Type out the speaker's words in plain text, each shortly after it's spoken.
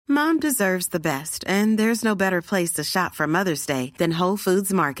Mom deserves the best, and there's no better place to shop for Mother's Day than Whole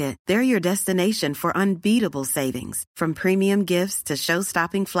Foods Market. They're your destination for unbeatable savings, from premium gifts to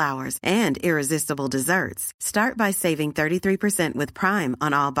show-stopping flowers and irresistible desserts. Start by saving 33% with Prime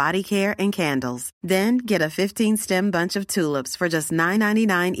on all body care and candles. Then get a 15-stem bunch of tulips for just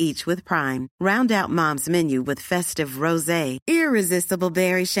 $9.99 each with Prime. Round out Mom's menu with festive rosé, irresistible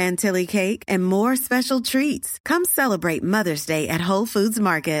berry chantilly cake, and more special treats. Come celebrate Mother's Day at Whole Foods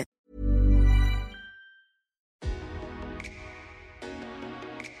Market.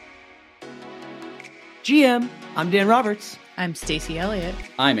 GM, I'm Dan Roberts. I'm Stacey Elliott.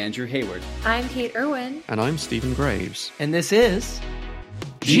 I'm Andrew Hayward. I'm Kate Irwin. And I'm Stephen Graves. And this is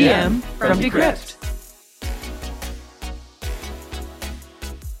GM from Decrypt.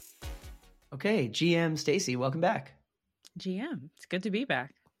 Okay, GM Stacey, welcome back. GM, it's good to be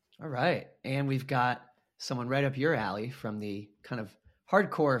back. All right. And we've got someone right up your alley from the kind of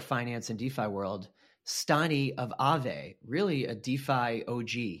hardcore finance and DeFi world, Stani of Aave, really a DeFi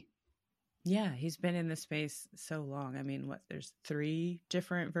OG. Yeah, he's been in the space so long. I mean, there's 3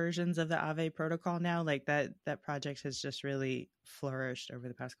 different versions of the Aave protocol now. Like that project has just really flourished over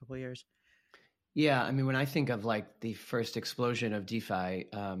the past couple of years. Yeah, I mean, when I think of like the first explosion of DeFi,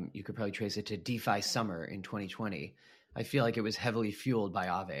 you could probably trace it to DeFi summer in 2020. I feel like it was heavily fueled by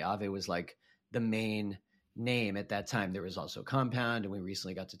Aave. Aave was like the main name at that time. There was also Compound, and we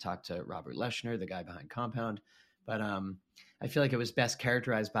recently got to talk to Robert Leshner, the guy behind Compound. But I feel like it was best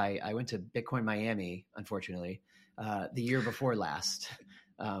characterized by, I went to Bitcoin Miami, unfortunately, the year before last,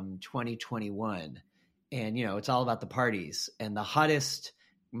 2021. And, you know, it's all about the parties. And the hottest,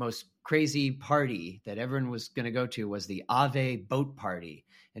 most crazy party that everyone was going to go to was the Aave boat party.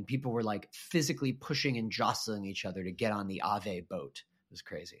 And people were like physically pushing and jostling each other to get on the Aave boat. It was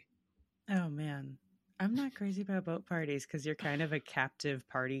crazy. Oh, man. I'm not crazy about boat parties because you're kind of a captive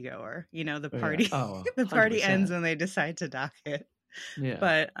party goer. You know, the party, the party ends when they decide to dock it. Yeah.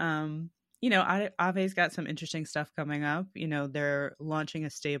 But, you know, Aave's got some interesting stuff coming up. You know, they're launching a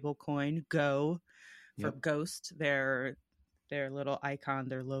stable coin, Go, for Ghost, their little icon,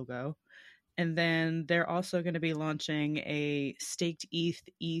 their logo. And then they're also going to be launching a staked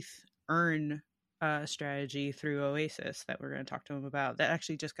ETH earn strategy through Oasis that we're going to talk to them about. That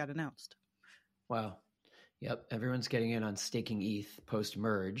actually just got announced. Wow. Yep. Everyone's getting in on staking ETH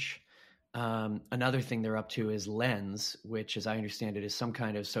post-merge. Another thing they're up to is Lens, which, as I understand it, is some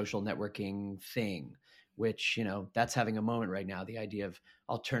kind of social networking thing, which, you know, that's having a moment right now. The idea of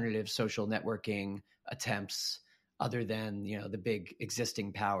alternative social networking attempts other than, you know, the big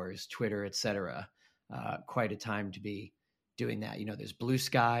existing powers, Twitter, et cetera. Quite a time to be doing that. You know, there's Blue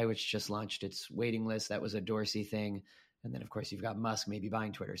Sky, which just launched its waiting list. That was a Dorsey thing. And then, of course, you've got Musk maybe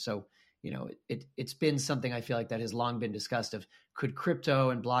buying Twitter. So, you know, it's been something I feel like that has long been discussed of, could crypto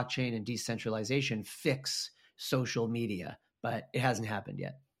and blockchain and decentralization fix social media? But it hasn't happened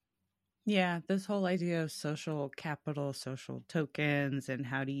yet. Yeah, this whole idea of social capital, social tokens, and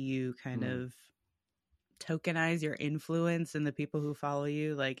how do you kind of tokenize your influence and the people who follow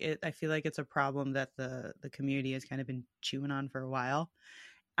you? Like, I feel like it's a problem that the community has kind of been chewing on for a while.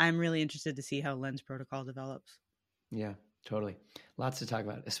 I'm really interested to see how Lens Protocol develops. Yeah. Totally. Lots to talk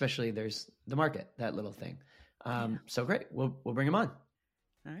about, especially there's the market, that little thing. So great. We'll bring him on.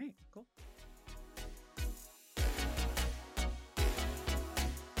 All right, cool.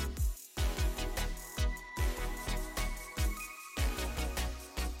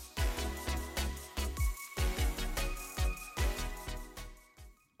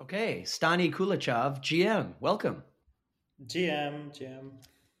 Okay. Stani Kulachov, GM, welcome. GM.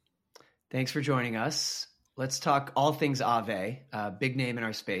 Thanks for joining us. Let's talk all things Aave, big name in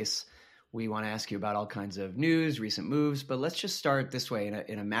our space. We want to ask you about all kinds of news, recent moves, but let's just start this way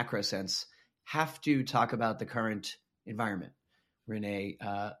in a macro sense. Have to talk about the current environment. We're in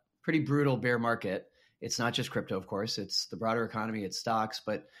a pretty brutal bear market. It's not just crypto, of course. It's the broader economy, it's stocks.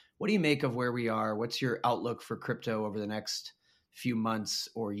 But what do you make of where we are? What's your outlook for crypto over the next few months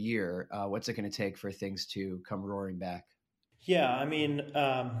or year? What's it going to take for things to come roaring back? Yeah, I mean,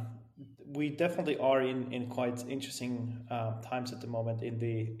 we definitely are in quite interesting times at the moment in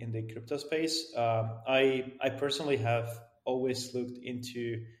the crypto space. I personally have always looked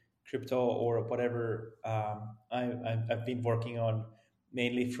into crypto or whatever I've been working on,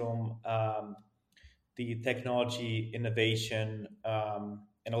 mainly from the technology innovation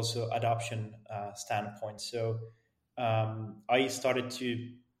and also adoption standpoint. So I started to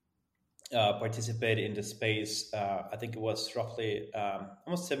participate in the space. I think it was roughly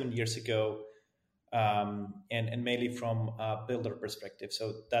almost 7 years ago, and mainly from a builder perspective.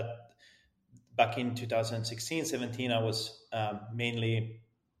 So that back in 2016, 17, I was mainly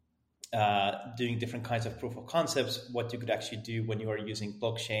doing different kinds of proof of concepts, what you could actually do when you are using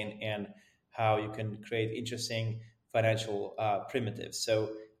blockchain, and how you can create interesting financial primitives. So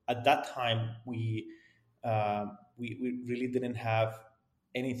at that time, we really didn't have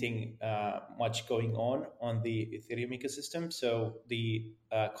anything much going on the Ethereum ecosystem. So the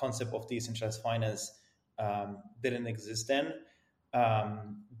concept of decentralized finance didn't exist then.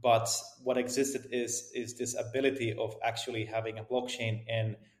 But what existed is this ability of actually having a blockchain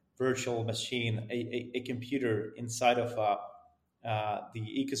and virtual machine, a computer inside of the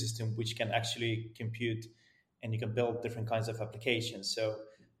ecosystem, which can actually compute, and you can build different kinds of applications. So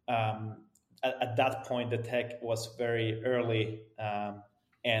at that point, the tech was very early,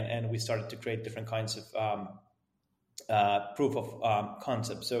 and we started to create different kinds of proof of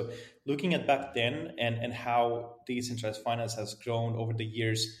concept. So looking at back then and how decentralized finance has grown over the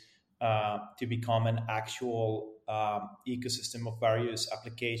years to become an actual ecosystem of various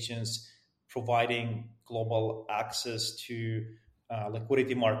applications, providing global access to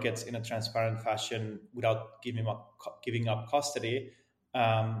liquidity markets in a transparent fashion without giving up custody.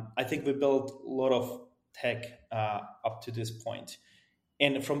 I think we built a lot of tech up to this point.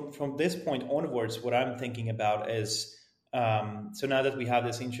 And from this point onwards, what I'm thinking about is, so now that we have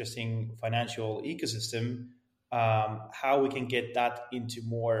this interesting financial ecosystem, how we can get that into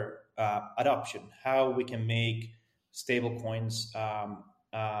more adoption, how we can make stablecoins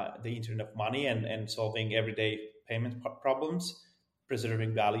the internet of money and solving everyday payment problems,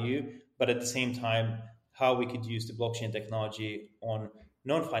 preserving value, but at the same time, how we could use the blockchain technology on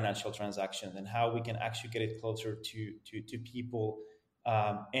non-financial transactions, and how we can actually get it closer to people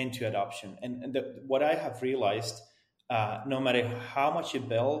and to adoption. And what I have realized, no matter how much you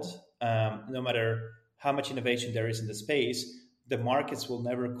build, no matter how much innovation there is in the space, the markets will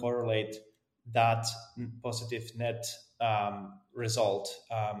never correlate that positive net result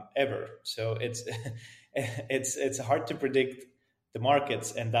ever. So it's it's hard to predict the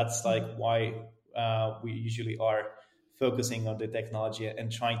markets, and that's like why we usually are focusing on the technology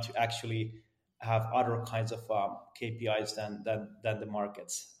and trying to actually have other kinds of KPIs than the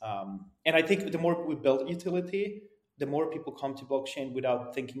markets. And I think the more we build utility, the more people come to blockchain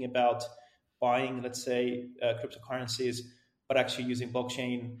without thinking about buying, let's say, cryptocurrencies, but actually using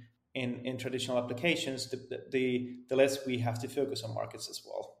blockchain in traditional applications, the less we have to focus on markets as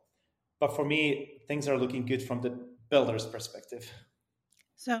well. But for me, things are looking good from the builder's perspective.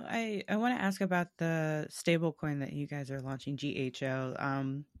 So I want to ask about the stablecoin that you guys are launching,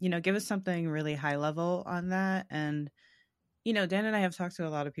 GHO. Give us something really high level on that. And, Dan and I have talked to a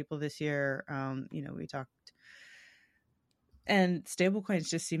lot of people this year. We talked, and stablecoins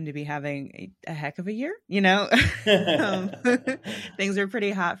just seem to be having a heck of a year, Things are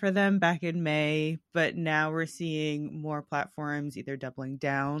pretty hot for them back in May, but now we're seeing more platforms either doubling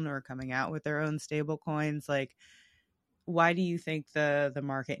down or coming out with their own stablecoins. Like, why do you think the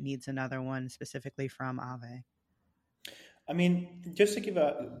market needs another one specifically from Aave? I mean, just to give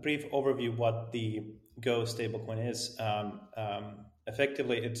a brief overview what the Go stablecoin is,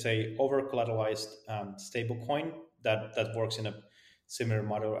 effectively it's a over-collateralized stablecoin that works in a similar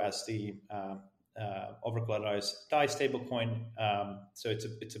model as the over-collateralized DAI stablecoin. So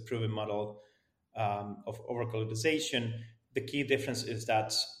it's a proven model of over-collateralization. The key difference is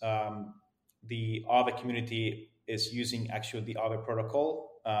that the Aave community is using actually the Aave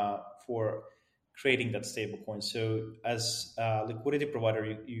protocol for creating that stablecoin. So as a liquidity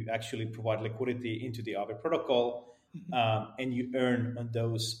provider, you actually provide liquidity into the Aave protocol, and you earn on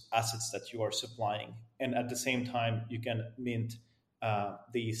those assets that you are supplying. And at the same time, you can mint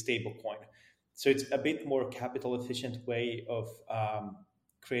the stablecoin. So it's a bit more capital efficient way of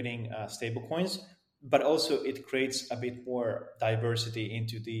creating stablecoins, but also it creates a bit more diversity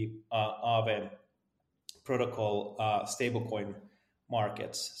into the Aave protocol stablecoin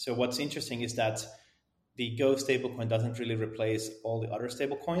markets. So what's interesting is that the Go stablecoin doesn't really replace all the other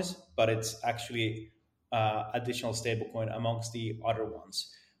stablecoins, but it's actually additional stablecoin amongst the other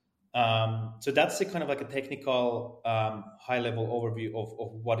ones. So that's the kind of like a technical high-level overview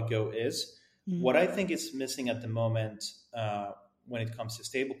of what Go is. Mm-hmm. What I think is missing at the moment when it comes to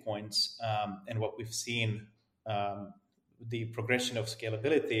stablecoins and what we've seen, the progression of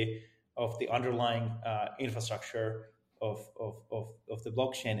scalability of the underlying infrastructure of the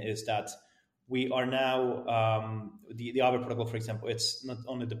blockchain, is that we are now, the Aave protocol, for example, it's not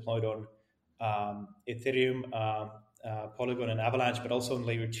only deployed on Ethereum, Polygon, and Avalanche, but also on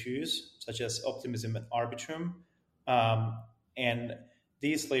layer 2s, such as Optimism and Arbitrum. And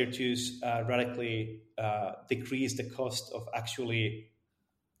these layer 2s radically decrease the cost of actually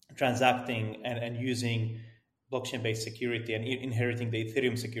transacting and using blockchain-based security and inheriting the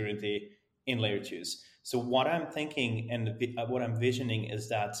Ethereum security in layer twos. So what I'm thinking and what I'm visioning is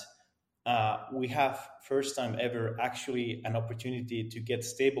that we have first time ever actually an opportunity to get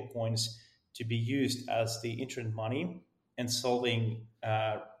stablecoins to be used as the internet money and solving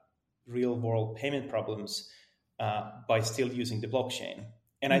real world payment problems by still using the blockchain.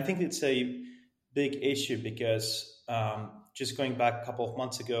 And I think it's a big issue because just going back a couple of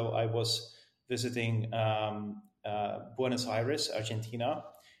months ago, I was visiting Buenos Aires, Argentina,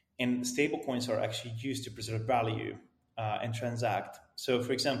 and stablecoins are actually used to preserve value and transact. So,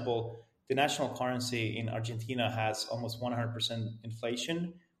 for example, the national currency in Argentina has almost 100%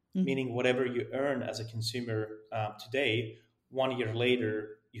 inflation, meaning whatever you earn as a consumer today, 1 year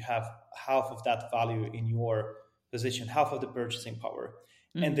later, you have half of that value in your position, half of the purchasing power.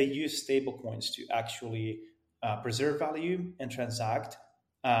 And they use stablecoins to actually preserve value and transact.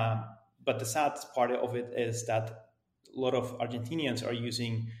 But the sad part of it is that a lot of Argentinians are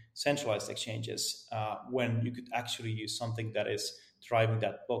using centralized exchanges when you could actually use something that is driving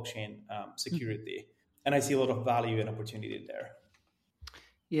that blockchain security. And I see a lot of value and opportunity there.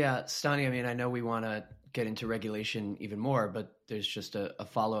 Yeah, Stani, I mean, I know we want to get into regulation even more, but there's just a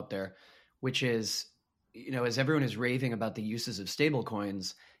follow-up there, which is, as everyone is raving about the uses of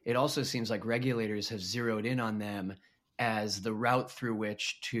stablecoins, it also seems like regulators have zeroed in on them as the route through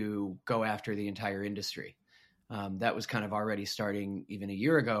which to go after the entire industry. That was kind of already starting even a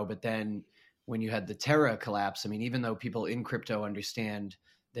year ago, but then when you had the Terra collapse, I mean, even though people in crypto understand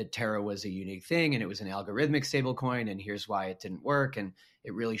that Terra was a unique thing and it was an algorithmic stablecoin and here's why it didn't work and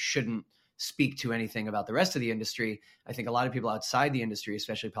it really shouldn't speak to anything about the rest of the industry, I think a lot of people outside the industry,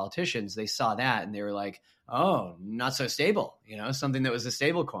 especially politicians, they saw that and they were like, oh, not so stable, something that was a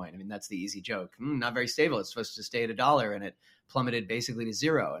stable coin. I mean, that's the easy joke. Not very stable. It's supposed to stay at $1 and it plummeted basically to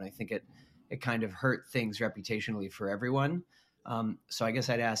zero. And I think it kind of hurt things reputationally for everyone. So I guess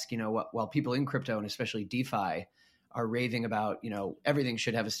I'd ask, while people in crypto and especially DeFi are raving about, everything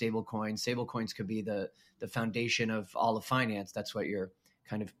should have a stable coin. Stable coins could be the foundation of all of finance. That's what your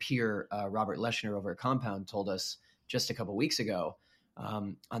kind of peer, Robert Leshner over at Compound told us just a couple of weeks ago.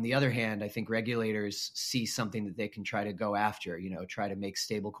 On the other hand, I think regulators see something that they can try to go after, try to make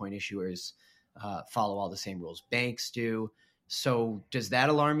stablecoin issuers follow all the same rules banks do. So does that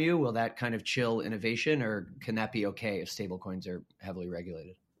alarm you? Will that kind of chill innovation, or can that be okay if stablecoins are heavily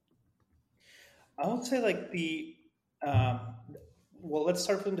regulated? I would say well, let's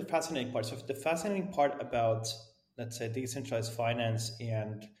start from the fascinating part. So the fascinating part about, let's say, decentralized finance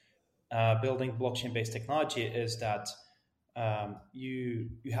and building blockchain-based technology is that you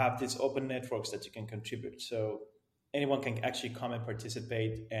have these open networks that you can contribute. So anyone can actually come and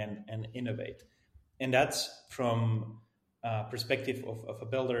participate and innovate. And that's from perspective of a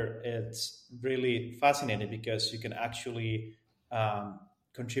builder, it's really fascinating because you can actually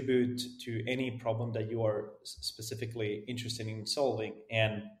contribute to any problem that you are specifically interested in solving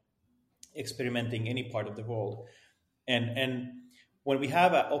and experimenting any part of the world. And when we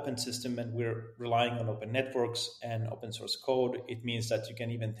have an open system and we're relying on open networks and open source code, it means that you can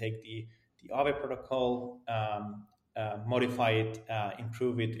even take the Aave protocol, modify it,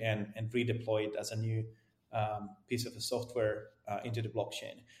 improve it, and redeploy it as a new piece of the software into the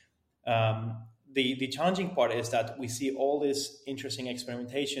blockchain. The challenging part is that we see all these interesting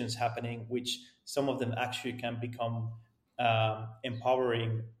experimentations happening, which some of them actually can become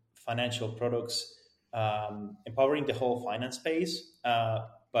empowering financial products, empowering the whole finance space,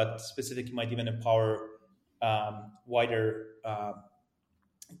 but specifically might even empower wider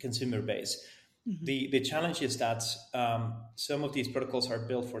consumer base. Mm-hmm. The challenge is that some of these protocols are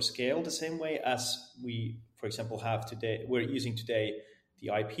built for scale the same way as we, for example, have today. We're using today the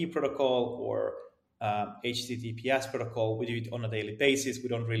IP protocol or HTTPS protocol. We do it on a daily basis. We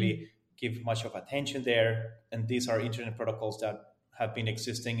don't really give much of attention there. And these are internet protocols that have been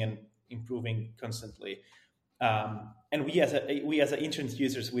existing and improving constantly. And we as internet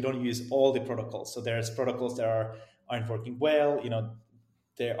users, we don't use all the protocols. So there's protocols that aren't working well.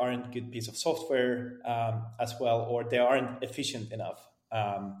 They aren't good piece of software as well, or they aren't efficient enough.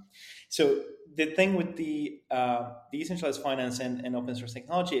 So the thing with the decentralized finance and open source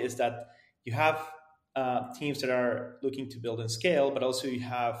technology is that you have teams that are looking to build and scale, but also you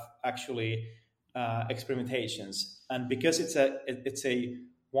have actually experimentations. And because it's a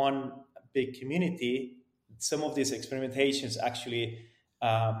one big community, some of these experimentations actually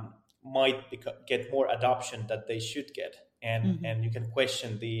might get more adoption that they should get. And you can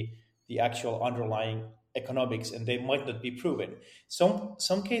question the actual underlying economics, and they might not be proven.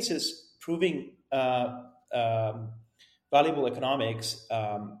 Some cases proving valuable economics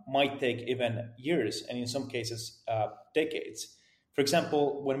might take even years, and in some cases, decades. For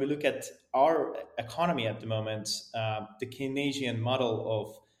example, when we look at our economy at the moment, the Keynesian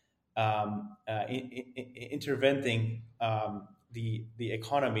model of interventing the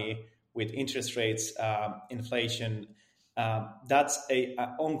economy with interest rates, inflation, that's a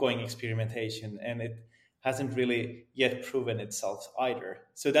ongoing experimentation, and it hasn't really yet proven itself either.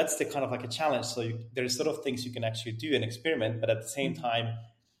 So that's the kind of like a challenge. So there's sort of things you can actually do and experiment, but at the same time,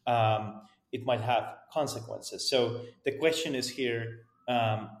 it might have consequences. So the question is here,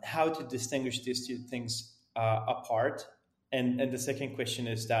 how to distinguish these two things apart. And the second question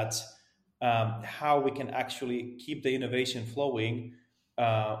is that how we can actually keep the innovation flowing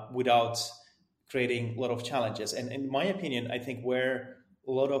without creating a lot of challenges. And in my opinion, I think where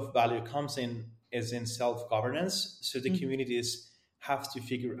a lot of value comes in is in self-governance. So the communities have to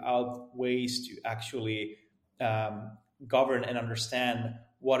figure out ways to actually govern and understand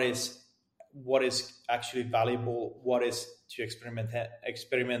what is actually valuable, what is too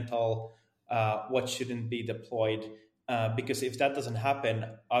experimental, what shouldn't be deployed. Because if that doesn't happen,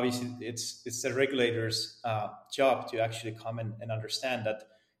 obviously it's the regulator's job to actually come and understand that,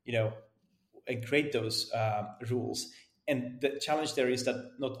 and create those rules. And the challenge there is that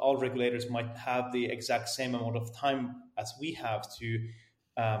not all regulators might have the exact same amount of time as we have to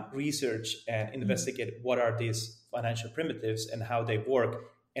research and investigate what are these financial primitives and how they work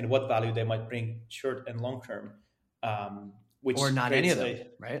and what value they might bring short and long term. Which or not any of them,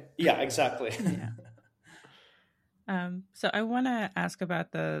 right? Yeah, exactly. Yeah. So I want to ask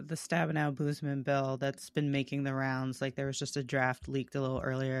about the Stabenow Boozman bill that's been making the rounds. Like there was just a draft leaked a little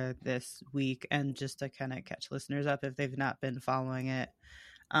earlier this week, and just to kind of catch listeners up if they've not been following it,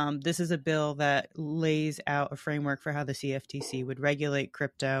 this is a bill that lays out a framework for how the CFTC would regulate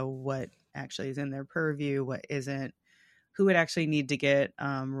crypto, what actually is in their purview, what isn't, who would actually need to get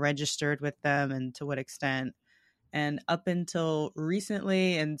registered with them, and to what extent. And up until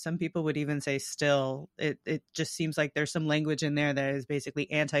recently, and some people would even say still, it just seems like there's some language in there that is basically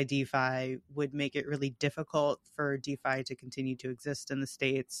anti-DeFi, would make it really difficult for DeFi to continue to exist in the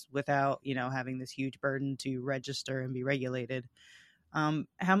States without, having this huge burden to register and be regulated.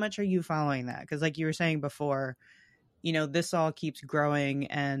 How much are you following that? Because like you were saying before, this all keeps growing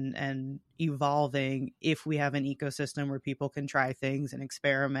and evolving if we have an ecosystem where people can try things and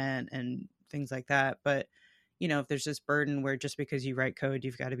experiment and things like that. But if there's this burden where just because you write code,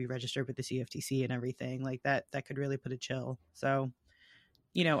 you've got to be registered with the CFTC and everything like that, that could really put a chill. So,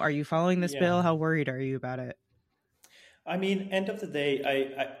 are you following this bill? How worried are you about it? I mean, end of the day,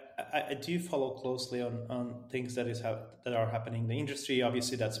 I do follow closely on things that are happening in the industry.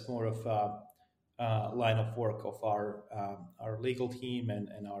 Obviously, that's more of a line of work of our legal team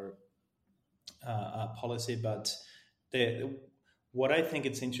and our policy. But what I think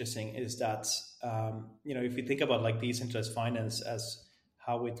it's interesting is that if you think about like decentralized finance as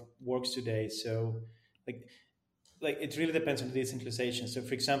how it works today, so like it really depends on the decentralization. So,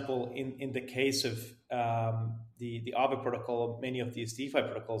 for example, in the case of the Aave protocol, many of these DeFi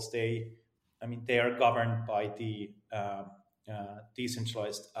protocols, they are governed by the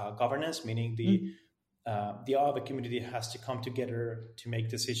decentralized governance, meaning the Aave community has to come together to make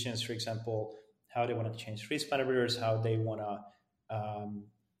decisions. For example, how they want to change risk parameters, how they want to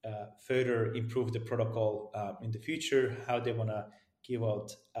further improve the protocol in the future, how they want to give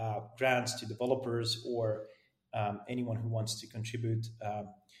out grants to developers or anyone who wants to contribute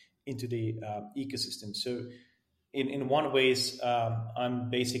into the ecosystem. So in one ways, I'm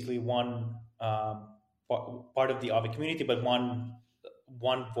basically one part of the Aave community, but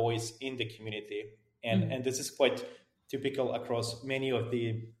one voice in the community. And this is quite typical across many of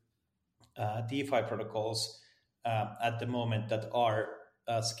the DeFi protocols at the moment that are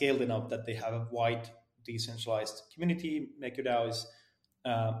scaled enough that they have a wide decentralized community. MakerDAO is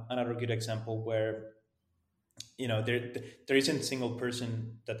another good example where there isn't a single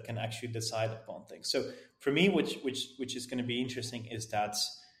person that can actually decide upon things. So for me, which is going to be interesting is that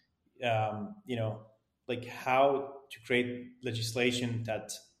like how to create legislation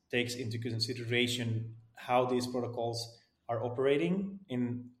that takes into consideration how these protocols are operating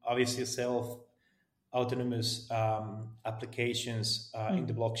in obviously autonomous applications in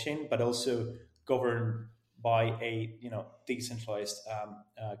the blockchain, but also governed by a decentralized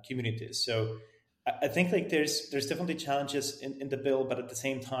community. So I think like there's definitely challenges in the bill, but at the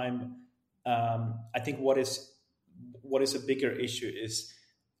same time, I think what is a bigger issue is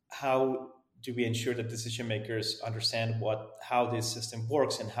how do we ensure that decision makers understand how this system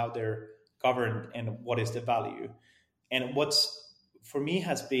works and how they're governed and what is the value. And what's for me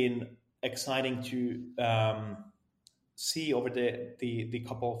has been exciting to see over the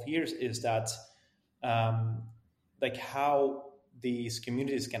couple of years is that like how these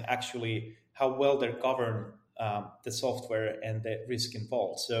communities can actually, how well they govern the software and the risk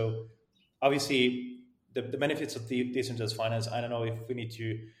involved. So obviously the benefits of the decentralized finance, I don't know if we need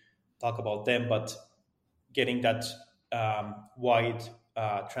to talk about them, but getting that wide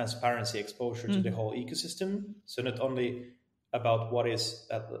transparency exposure to the whole ecosystem. So not only about what is,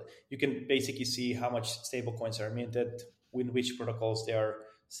 you can basically see how much stablecoins are minted, in which protocols they are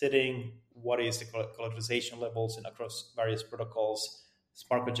sitting, what is the collateralization levels and across various protocols,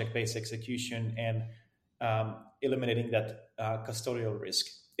 smart contract based execution, and eliminating that custodial risk.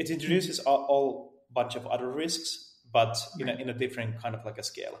 It introduces all bunch of other risks, but in a different kind of like a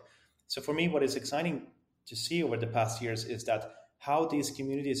scale. So for me, what is exciting to see over the past years is that how these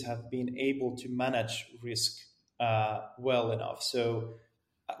communities have been able to manage risk well enough. So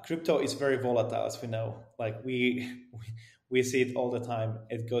crypto is very volatile, as we know. Like we see it all the time.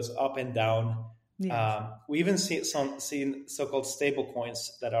 It goes up and down. Yes. We even seen so-called stable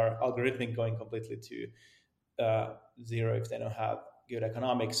coins that are algorithmic going completely to zero if they don't have good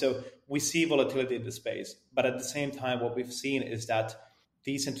economics. So we see volatility in the space. But at the same time, what we've seen is that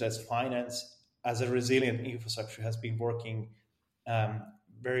decentralized finance as a resilient infrastructure has been working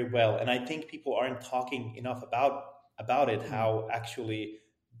very well. And I think people aren't talking enough about it, how actually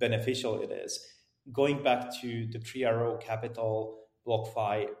beneficial it is. Going back to the 3RO Capital,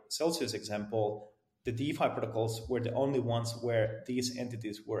 BlockFi, Celsius example, the DeFi protocols were the only ones where these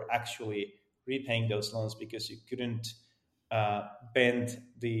entities were actually repaying those loans because you couldn't bend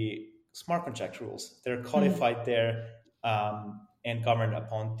the smart contract rules. They're codified there and governed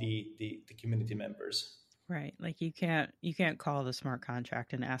upon the community members. Right. Like you can't call the smart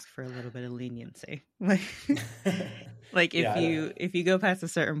contract and ask for a little bit of leniency. Like if you go past a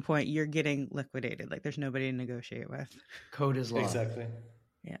certain point, you're getting liquidated. Like there's nobody to negotiate with. Code is law. Exactly.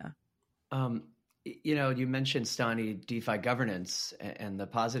 Yeah. You mentioned Stani DeFi governance and the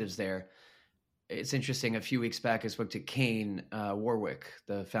positives there. It's interesting. A few weeks back, I spoke to Kane Warwick,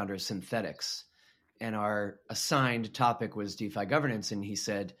 the founder of Synthetics, and our assigned topic was DeFi governance, and he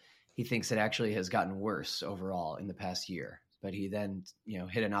said he thinks it actually has gotten worse overall in the past year. But he then,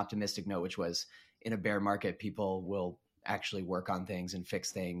 hit an optimistic note, which was in a bear market, people will actually work on things and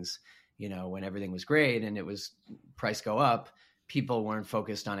fix things. When everything was great and it was price go up, people weren't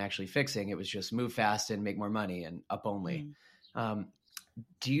focused on actually fixing. It was just move fast and make more money and up only.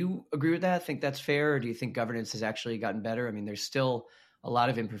 Do you agree with that? Think that's fair? Or do you think governance has actually gotten better? I mean, there's still a lot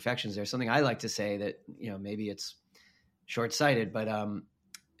of imperfections. There's something I like to say that, maybe it's short-sighted, but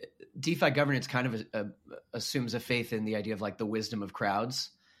DeFi governance kind of assumes a faith in the idea of like the wisdom of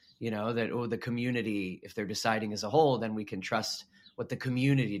crowds, that, the community, if they're deciding as a whole, then we can trust what the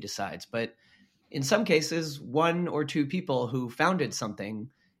community decides. But in some cases, one or two people who founded something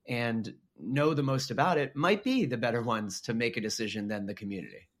and know the most about it might be the better ones to make a decision than the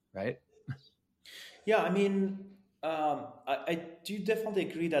community, right? Yeah, I mean, I do definitely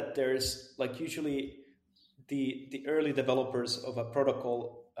agree that there's like usually the early developers of a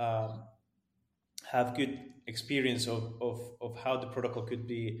protocol have good experience of how the protocol could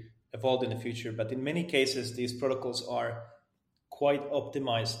be evolved in the future. But in many cases, these protocols are quite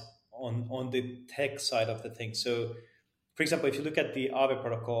optimized on the tech side of the thing. So, for example, if you look at the Aave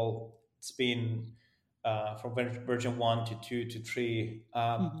protocol, it's been from version 1 to 2 to 3.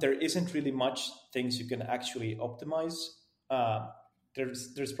 There isn't really much things you can actually optimize.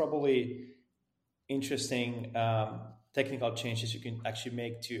 There's probably interesting technical changes you can actually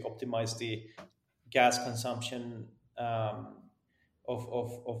make to optimize the gas consumption of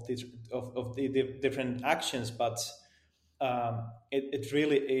the different actions, but it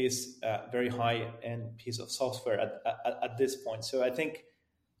really is a very high-end piece of software at this point. So I think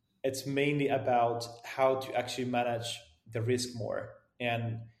it's mainly about how to actually manage the risk more.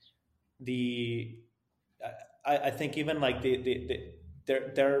 And I think even like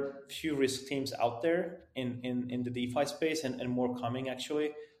there are few risk teams out there in the DeFi space and more coming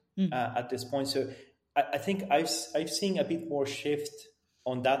actually at this point. So I think I've seen a bit more shift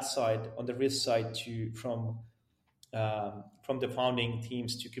on that side, on the risk side, from the founding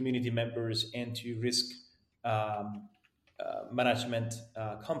teams to community members and to risk management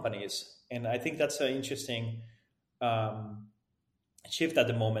companies. And I think that's an interesting shift at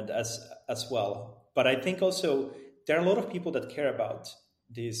the moment as well. But I think also there are a lot of people that care about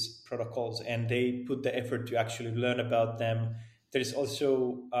these protocols and they put the effort to actually learn about them. There's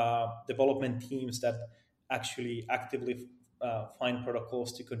also development teams that actually actively find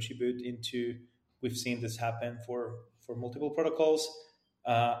protocols to contribute into. We've seen this happen for multiple protocols.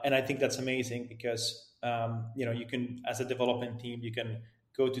 And I think that's amazing because you can, as a development team, you can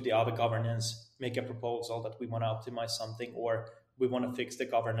go to the Aave governance, make a proposal that we want to optimize something, or we want to fix the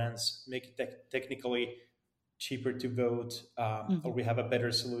governance, make it technically cheaper to vote, or we have a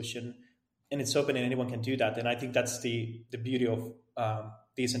better solution. And it's open and anyone can do that. And I think that's the beauty of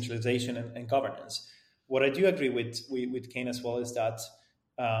decentralization and governance. What I do agree with Kane as well is that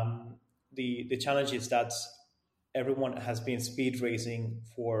the challenge is that everyone has been speed racing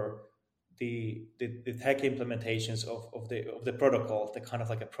for the tech implementations of the protocol, the kind of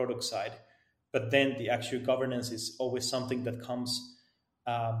like a product side. But then the actual governance is always something that comes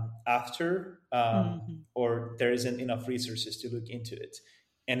after, or there isn't enough resources to look into it.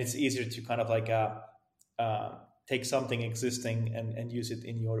 And it's easier to kind of like take something existing and use it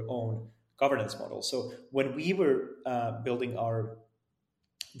in your own governance model. So when we were building our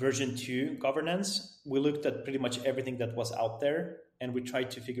version 2 governance, we looked at pretty much everything that was out there, and we tried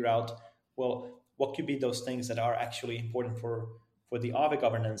to figure out, well, what could be those things that are actually important for the Aave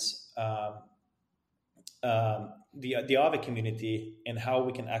governance, the Aave community, and how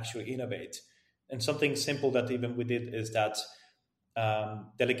we can actually innovate. And something simple that even we did is that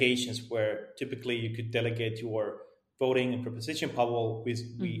delegations, where typically you could delegate your voting and proposition power,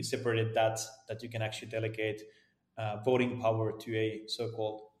 we separated that you can actually delegate voting power to a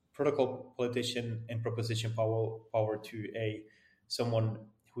so-called protocol politician and proposition power to someone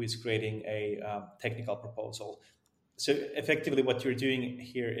who is creating a technical proposal. So effectively what you're doing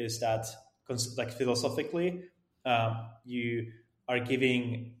here is that, like philosophically, you are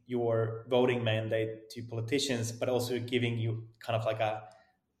giving your voting mandate to politicians, but also giving you kind of like a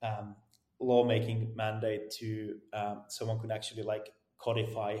lawmaking mandate to someone who can actually like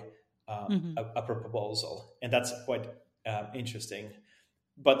codify a proposal. And that's quite interesting.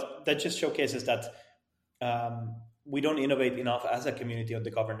 But that just showcases that we don't innovate enough as a community on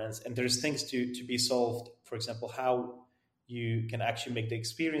the governance, and there's things to be solved. For example, how you can actually make the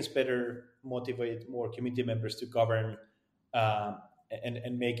experience better, motivate more community members to govern,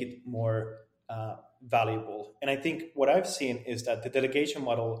 and make it more valuable. And I think what I've seen is that the delegation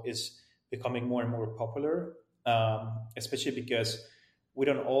model is becoming more and more popular, especially because we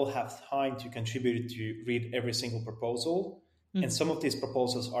don't all have time to contribute to read every single proposal. And some of these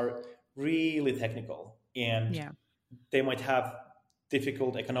proposals are really technical, and they might have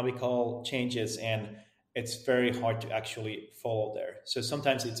difficult economical changes, and it's very hard to actually follow there. So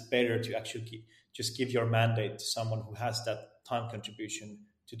sometimes it's better to actually just give your mandate to someone who has that time contribution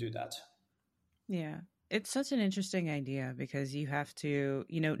to do that. Yeah. It's such an interesting idea because you have to,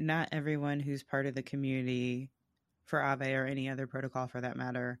 not everyone who's part of the community for Aave or any other protocol for that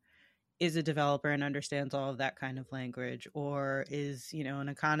matter is a developer and understands all of that kind of language, or is, an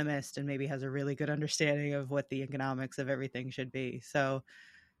economist and maybe has a really good understanding of what the economics of everything should be. So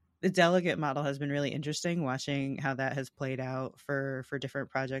the delegate model has been really interesting, watching how that has played out for different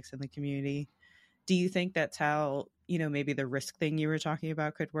projects in the community. Do you think that's how, maybe the risk thing you were talking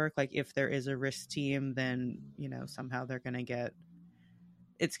about could work? Like if there is a risk team, then, somehow they're going to get,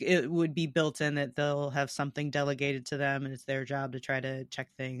 it would be built in that they'll have something delegated to them and it's their job to try to check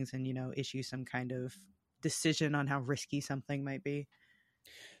things and, issue some kind of decision on how risky something might be.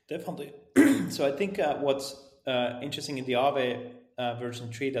 Definitely. So I think what's interesting in the Aave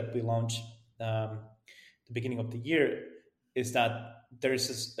version 3 that we launched the beginning of the year is that there is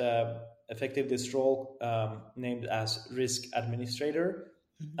this this role named as risk administrator.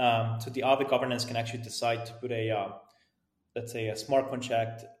 So the Aave governance can actually decide to put let's say a smart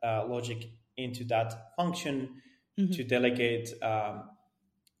contract logic into that function to delegate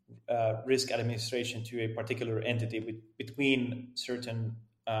risk administration to a particular entity between certain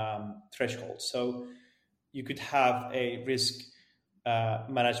thresholds. So you could have a risk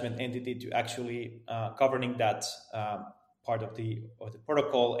management entity to actually governing that part of the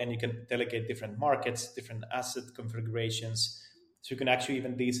protocol, and you can delegate different markets, different asset configurations. So you can actually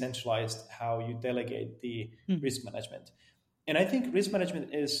even decentralize how you delegate the risk management. And I think risk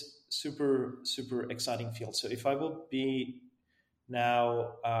management is super, super exciting field. So if I will be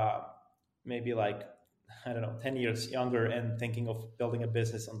now maybe like, 10 years younger and thinking of building a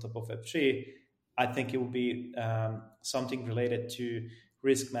business on top of Web3, I think it will be something related to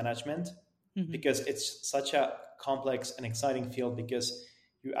risk management, because it's such a complex and exciting field, because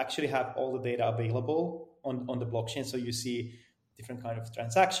you actually have all the data available on the blockchain. So you see different kind of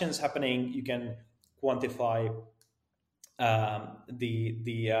transactions happening. You can quantify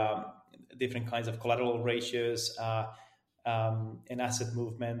the different kinds of collateral ratios and asset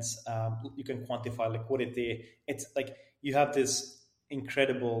movements. You can quantify liquidity. It's like you have this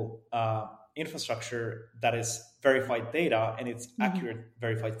incredible infrastructure that is verified data, and it's accurate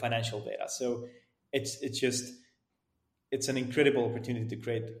verified financial data. So it's an incredible opportunity to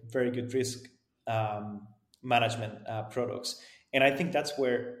create very good risk management products. And I think that's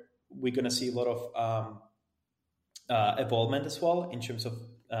where we're going to see a lot of evolvement as well in terms of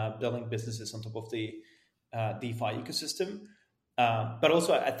building businesses on top of the DeFi ecosystem. But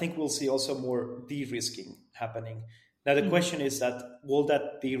also, I think we'll see also more de-risking happening. Now, the question is that will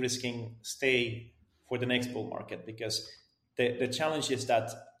that de-risking stay for the next bull market? Because the challenge is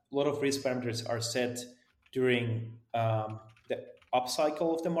that a lot of risk parameters are set during the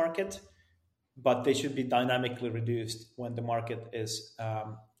upcycle of the market, but they should be dynamically reduced when the market is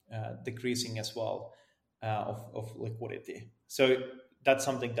decreasing as well of liquidity. So that's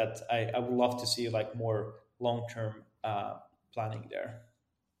something that I would love to see, like more long-term planning there.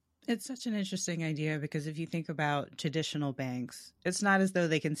 It's such an interesting idea because if you think about traditional banks, it's not as though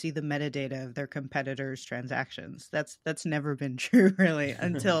they can see the metadata of their competitors' transactions. That's never been true really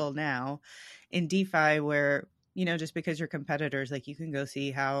until now. In DeFi, where just because you're competitors, like you can go see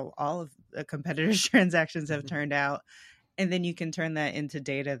how all of the competitors' transactions have turned out, and then you can turn that into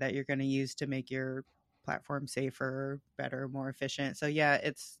data that you're going to use to make your platform safer, better, more efficient. So yeah,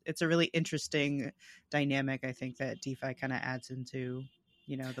 it's a really interesting dynamic, I think, that DeFi kind of adds into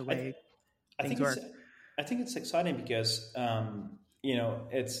the way things work. I think it's exciting because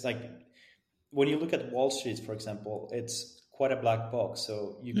it's like when you look at Wall Street, for example, it's quite a black box.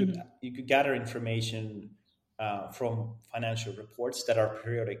 So you could gather information from financial reports that are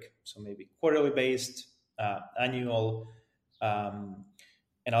periodic, so maybe quarterly based, annual,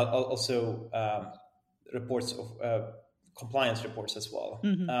 and also reports of compliance reports as well.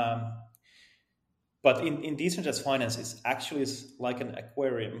 But in decentralized finance, it's actually like an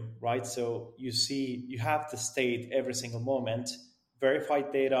aquarium, right? So you have the state every single moment,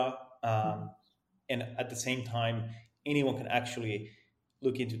 verified data, and at the same time, anyone can actually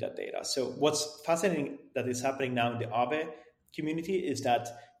look into that data. So what's fascinating that is happening now in the Aave community is that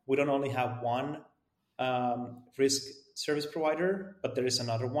we don't only have one risk service provider, but there is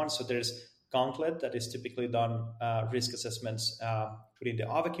another one. So there's Gauntlet that is typically done risk assessments within the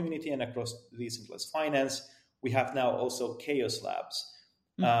Aave community and across decentralized finance. We have now also Chaos Labs.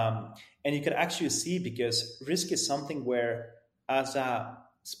 And you can actually see, because risk is something where as a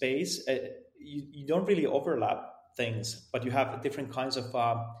space, you don't really overlap things, but you have different kinds of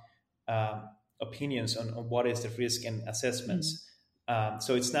opinions on what is the risk and assessments.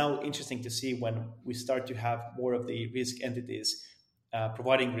 So it's now interesting to see when we start to have more of the risk entities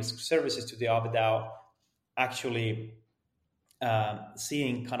providing risk services to the Aave DAO, actually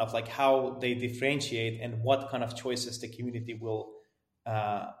seeing kind of like how they differentiate and what kind of choices the community will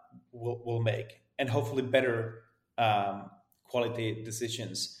make, and hopefully better quality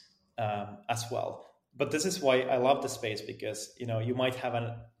decisions as well. But this is why I love the space, because you might have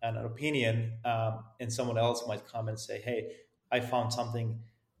an opinion, and someone else might come and say, "Hey, I found something.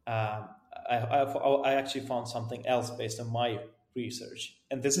 I actually found something else based on my research,"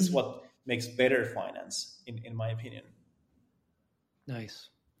 and this is what makes better finance, in my opinion. Nice.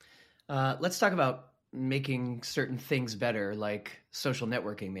 Let's talk about making certain things better, like social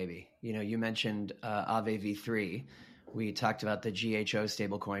networking. Maybe you mentioned Aave v3. We talked about the GHO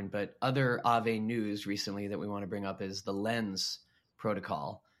stablecoin, but other Aave news recently that we want to bring up is the Lens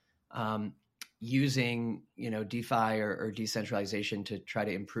protocol. Using DeFi or decentralization to try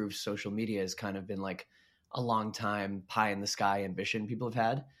to improve social media has kind of been like a long time pie in the sky ambition people have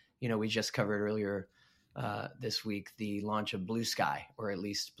had. We just covered earlier this week the launch of Blue Sky, or at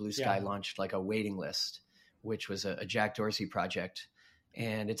least Blue Sky launched like a waiting list, which was a Jack Dorsey project.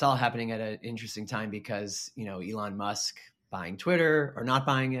 And it's all happening at an interesting time because, Elon Musk buying Twitter, or not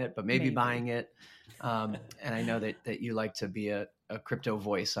buying it, but maybe buying it. And I know that you like to be a crypto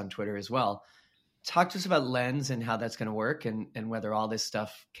voice on Twitter as well. Talk to us about Lens and how that's going to work, and whether all this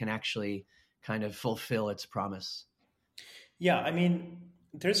stuff can actually kind of fulfill its promise. Yeah, I mean,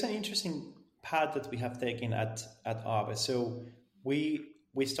 there's an interesting path that we have taken at Aave. So we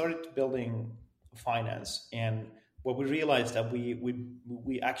started building finance, and what we realized that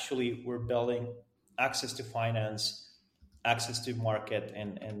we actually were building access to finance, access to market,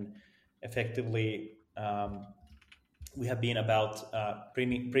 and effectively we have been about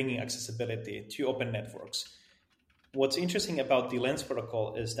bringing accessibility to open networks. What's interesting about the Lens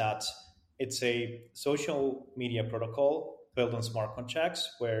protocol is that it's a social media protocol built on smart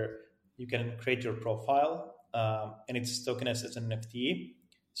contracts where you can create your profile, and it's tokenized as an NFT.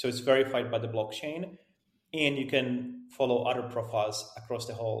 So it's verified by the blockchain, and you can follow other profiles across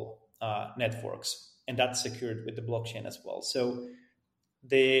the whole networks, and that's secured with the blockchain as well. So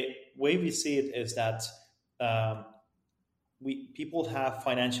the way we see it is that people have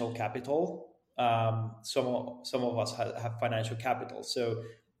financial capital some of us have financial capital. So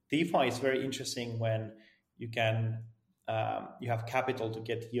DeFi is very interesting when you can you have capital to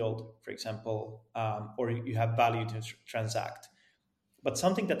get yield, for example, or you have value to transact. But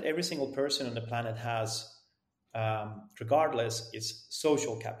something that every single person on the planet has, regardless, is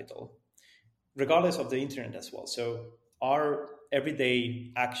social capital, regardless of the internet as well. So our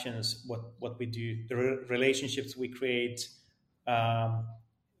everyday actions, what we do, the relationships we create, um,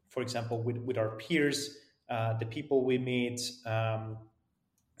 for example, with our peers, the people we meet,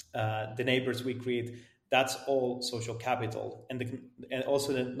 the neighbors we create, that's all social capital, and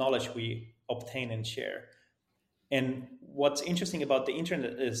also the knowledge we obtain and share. And what's interesting about the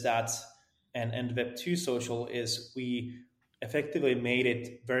internet is that, and Web2 social is we effectively made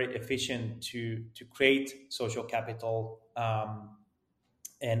it very efficient to create social capital,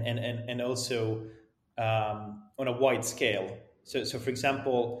 and also on a wide scale. So for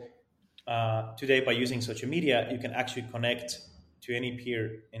example, today by using social media, you can actually connect to any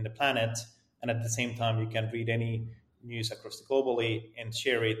peer in the planet, and at the same time, you can read any news across the globally and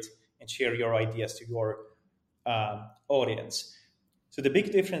share it and share your ideas to your audience. So the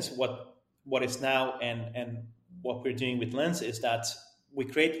big difference what is now and what we're doing with Lens is that we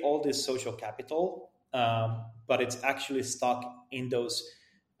create all this social capital, but it's actually stuck in those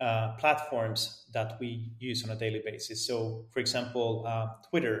platforms that we use on a daily basis. So, for example,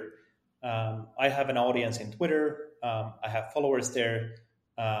 Twitter. I have an audience in Twitter. I have followers there,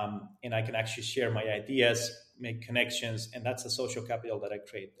 and I can actually share my ideas, make connections, and that's the social capital that I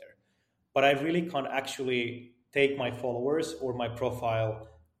create there. But I really can't actually take my followers or my profile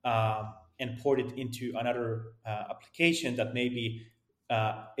and port it into another application that maybe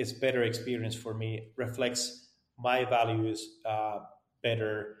is better experience for me, reflects my values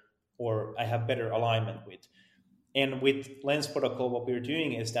better, or I have better alignment with. And with Lens Protocol, what we're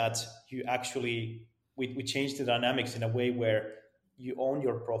doing is that you actually we change the dynamics in a way where you own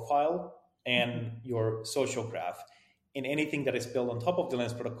your profile and your social graph. And anything that is built on top of the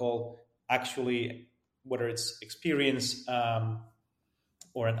Lens Protocol, actually, whether it's experience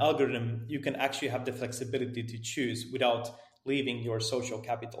or an algorithm, you can actually have the flexibility to choose without leaving your social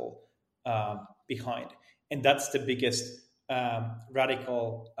capital behind. And that's the biggest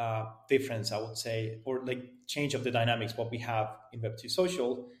radical difference, I would say, or like change of the dynamics what we have in Web2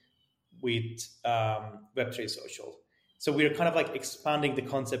 social with Web3 social. So we're kind of like expanding the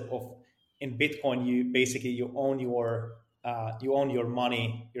concept of in Bitcoin, you own your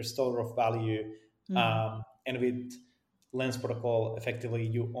money, your store of value, and with Lens Protocol, effectively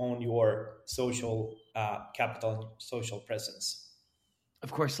you own your social capital, social presence.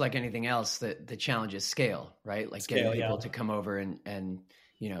 Of course, like anything else, the challenge is scale, right? Like Scale, getting people to come over and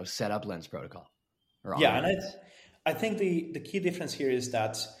set up Lens Protocol. And I think the key difference here is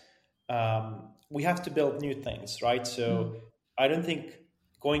that we have to build new things, right? So I don't think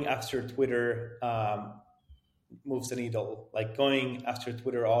going after Twitter moves the needle. Like going after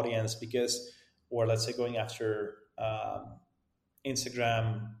Twitter audience or let's say going after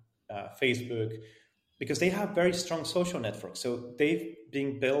Instagram, Facebook, because they have very strong social networks. So they've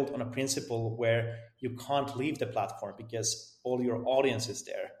been built on a principle where you can't leave the platform because all your audience is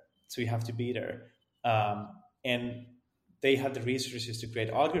there. So you have to be there. And they have the resources to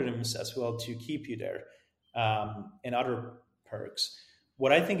create algorithms as well to keep you there, and other perks.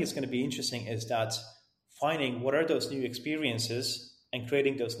 What I think is going to be interesting is that finding what are those new experiences and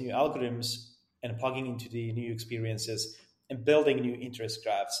creating those new algorithms and plugging into the new experiences and building new interest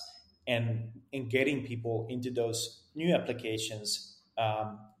graphs and getting people into those new applications,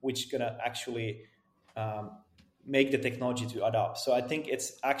 which going to actually make the technology to adopt. So I think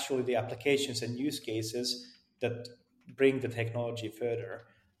it's actually the applications and use cases that bring the technology further.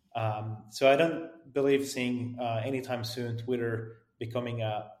 So I don't believe seeing anytime soon Twitter becoming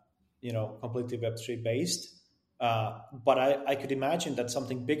completely Web3 based. But I could imagine that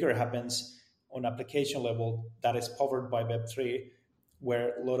something bigger happens on application level that is powered by Web3,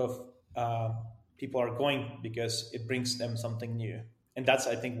 where a lot of people are going because it brings them something new. And that's,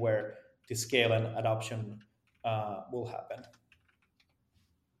 I think, where the scale and adoption will happen.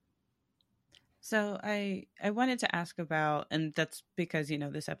 So I wanted to ask about, and that's because,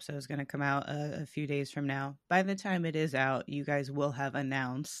 this episode is going to come out a few days from now. By the time it is out, you guys will have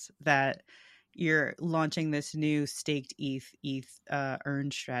announced that you're launching this new staked ETH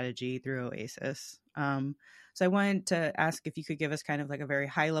earned strategy through Oasis. So I wanted to ask if you could give us kind of like a very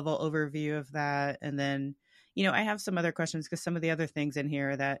high level overview of that. And then, I have some other questions because some of the other things in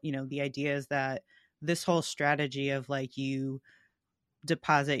here that, the idea is that this whole strategy of like you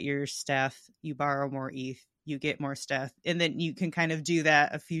deposit your Steph, you borrow more ETH, you get more stuff. And then you can kind of do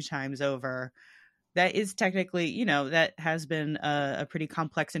that a few times over. That is technically, you know, that has been a pretty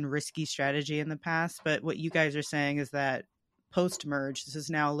complex and risky strategy in the past. But what you guys are saying is that post-merge, this is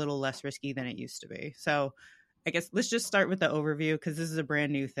now a little less risky than it used to be. So I guess let's just start with the overview, because this is a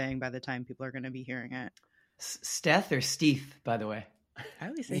brand new thing by the time people are going to be hearing it. Steth or Steeth, by the way? I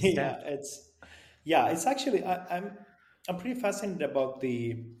always say Steph. It's actually, I'm pretty fascinated about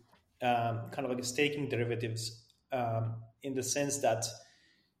the kind of like staking derivatives, in the sense that,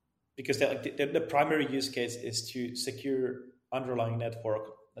 because the primary use case is to secure underlying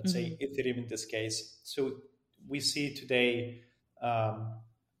network, let's say Ethereum in this case. So we see today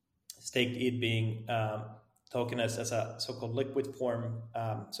staked ETH being tokenized as a so-called liquid form,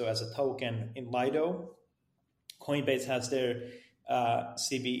 so as a token in Lido. Coinbase has their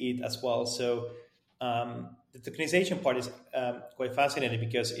CB ETH as well. So the tokenization part is quite fascinating,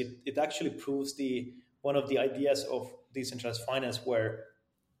 because it actually proves one of the ideas of decentralized finance, where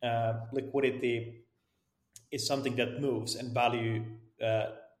liquidity is something that moves, and value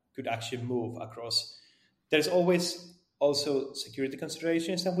could actually move across. There's always also security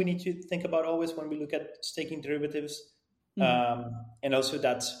considerations that we need to think about always when we look at staking derivatives, and also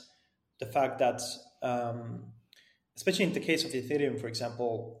that the fact that, especially in the case of Ethereum, for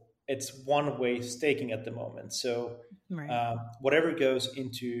example, it's one-way staking at the moment. So whatever goes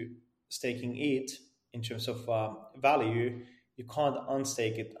into staking ETH in terms of value, you can't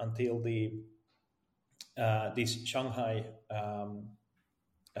unstake it until this Shanghai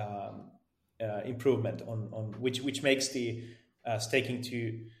improvement on which makes the staking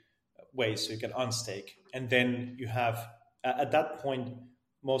two ways, so you can unstake, and then you have at that point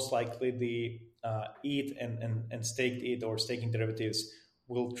most likely the ETH and staked ETH or staking derivatives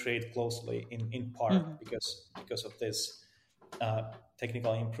will trade closely in part because of this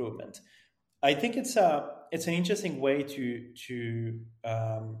technical improvement. I think it's an interesting way to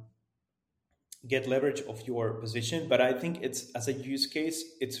get leverage of your position, but I think it's, as a use case,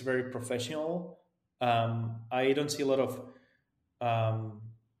 it's very professional. I don't see a lot of kind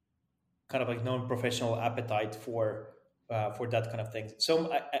of like non-professional appetite for that kind of thing.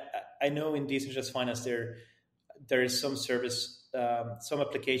 So I know in decentralized finance there is some service, some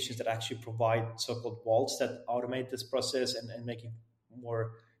applications that actually provide so-called vaults that automate this process and make it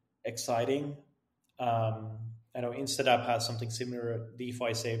more exciting. I know InstaDApp has something similar,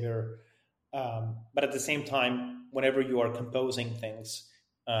 DeFi Saver, but at the same time, whenever you are composing things,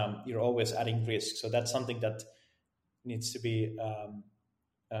 you're always adding risk. So that's something that needs to be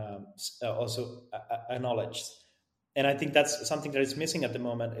also acknowledged. And I think that's something that is missing at the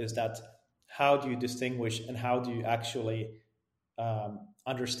moment, is that how do you distinguish and how do you actually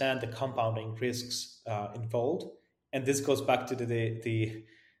understand the compounding risks involved? And this goes back to the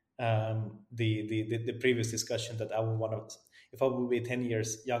previous discussion that I would want to, if I would be 10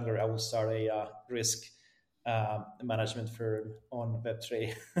 years younger, I would start a risk management firm on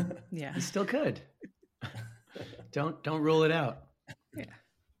Web3. Yeah, you still could. Don't rule it out.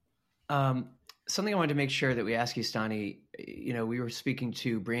 Yeah. Something I wanted to make sure that we ask you, Stani, you know, we were speaking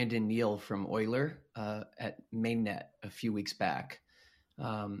to Brandon Neal from Euler at Mainnet a few weeks back,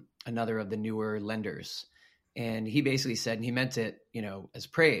 another of the newer lenders. And he basically said, and he meant it, you know, as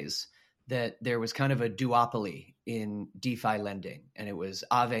praise, that there was kind of a duopoly in DeFi lending, and it was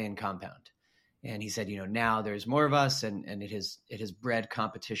Aave and Compound. And he said, you know, now there's more of us, and it has bred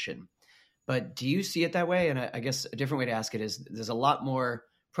competition. But do you see it that way? And I guess a different way to ask it is, there's a lot more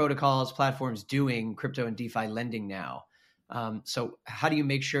protocols, platforms doing crypto and DeFi lending now. So how do you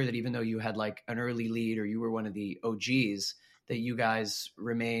make sure that even though you had like an early lead, or you were one of the OGs, that you guys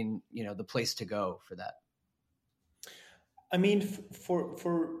remain, you know, the place to go for that? I mean,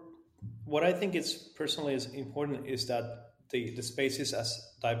 for what I think is personally is important is that the space is as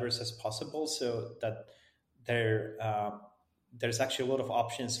diverse as possible, so that there's actually a lot of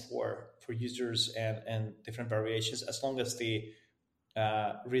options for users and different variations, as long as the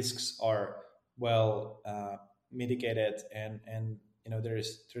risks are well mitigated and you know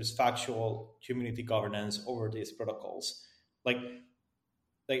there's factual community governance over these protocols. Like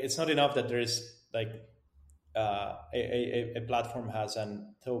it's not enough that there is like a platform has a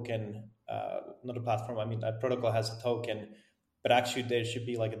token, not a platform, I mean a protocol has a token, but actually there should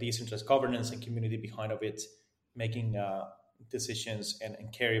be like a decentralized governance and community behind of it, making decisions and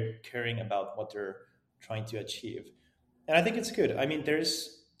caring about what they're trying to achieve. And I think it's good. I mean,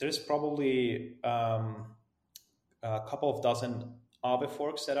 there's probably a couple of dozen Aave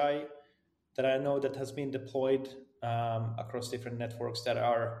forks that I know that has been deployed across different networks that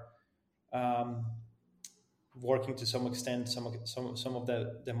are working to some extent. Some of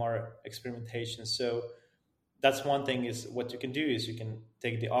them are experimentations. So that's one thing. Is what you can do is you can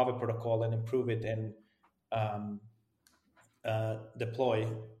take the Aave protocol and improve it and um, deploy.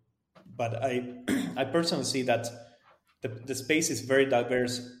 But I I personally see that the space is very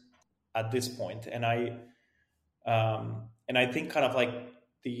diverse at this point, and I think kind of like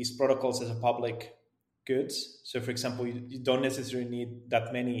these protocols as a public goods. So, for example, you don't necessarily need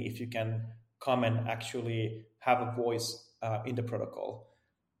that many if you can come and actually have a voice in the protocol,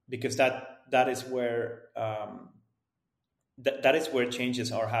 because that is where that is where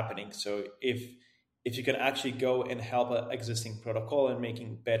changes are happening. So if you can actually go and help an existing protocol and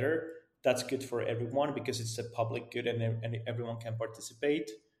making better, that's good for everyone because it's a public good and everyone can participate.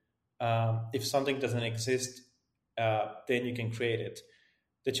 If something doesn't exist, then you can create it.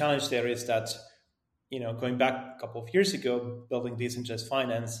 The challenge there is that, going back a couple of years ago, building decentralized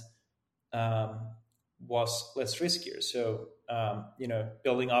finance was less riskier. So,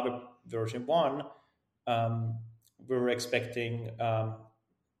 building Aave version 1, we were expecting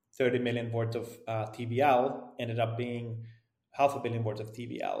 30 million worth of TVL, ended up being half a billion worth of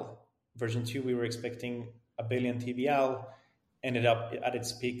TVL. Version 2, we were expecting a billion TVL, ended up at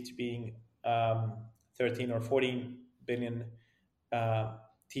its peak to being 13 or 14 billion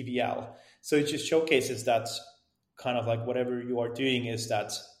TVL. So it just showcases that kind of like whatever you are doing is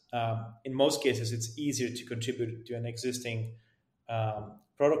that in most cases it's easier to contribute to an existing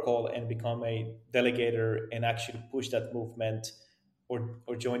protocol and become a delegator and actually push that movement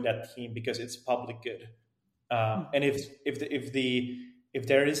or join that team because it's public good. And if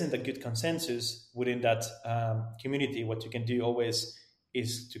there isn't a good consensus within that community, what you can do always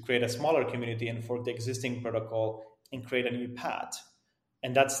is to create a smaller community and fork the existing protocol and create a new path.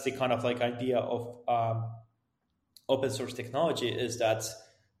 And that's the kind of like idea of open source technology, is that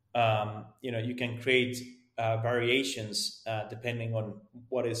you can create variations depending on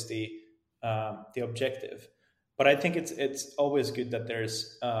what is the objective. But I think it's always good that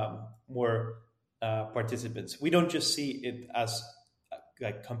there's more participants. We don't just see it as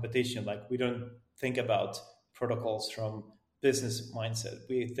like competition. Like, we don't think about protocols from business mindset.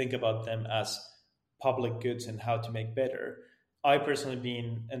 We think about them as public goods and how to make better. I personally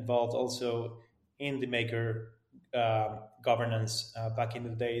been involved also in the maker governance back in the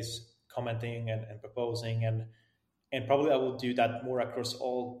days, commenting and proposing, and probably I will do that more across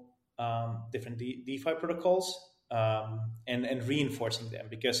all different DeFi protocols, and reinforcing them,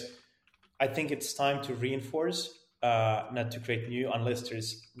 because I think it's time to reinforce, not to create new, unless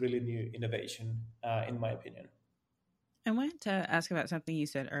there's really new innovation, in my opinion. I wanted to ask about something you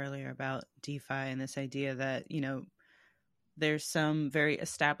said earlier about DeFi and this idea that, there's some very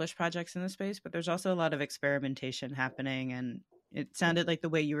established projects in the space, but there's also a lot of experimentation happening. And it sounded like the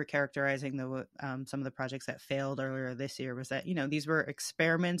way you were characterizing some of the projects that failed earlier this year was that, these were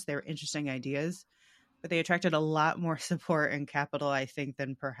experiments, they were interesting ideas, but they attracted a lot more support and capital, I think,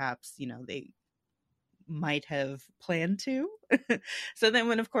 than perhaps, they might have planned to. So then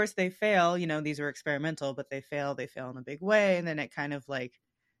when, of course, they fail, these were experimental, but they fail in a big way. And then it kind of like,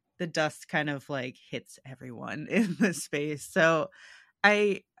 the dust kind of like hits everyone in the space. So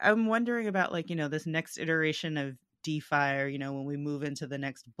I'm wondering about like, this next iteration of DeFi, or, when we move into the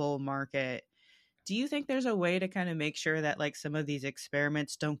next bull market, do you think there's a way to kind of make sure that like some of these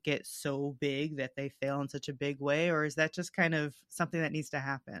experiments don't get so big that they fail in such a big way? Or is that just kind of something that needs to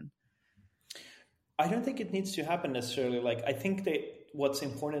happen? I don't think it needs to happen necessarily. Like, I think that what's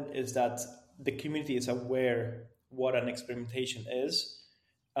important is that the community is aware what an experimentation is.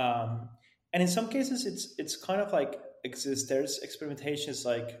 And in some cases, it's kind of like exists. There's experimentations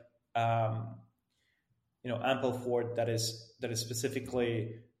like Ampleford that is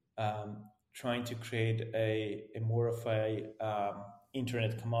specifically trying to create a more of a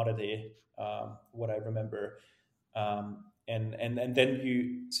internet commodity. What I remember, and then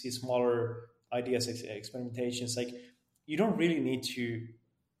you see smaller ideas, experimentations. Like, you don't really need to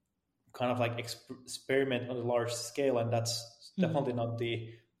kind of like experiment on a large scale, and that's definitely not the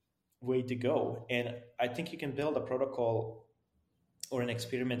way to go. And I think you can build a protocol or an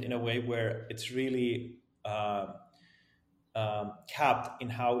experiment in a way where it's really capped in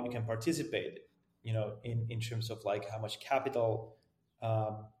how you can participate, in terms of like how much capital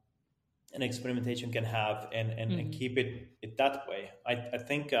an experimentation can have, and keep it that way. I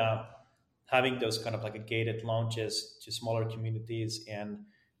think having those kind of like a gated launches to smaller communities and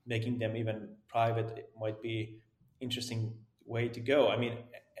making them even private might be interesting way to go. I mean,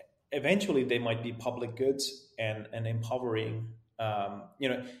 eventually they might be public goods and empowering.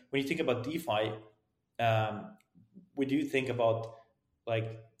 When you think about DeFi, we do think about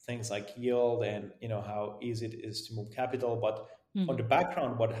like things like yield and how easy it is to move capital. But on the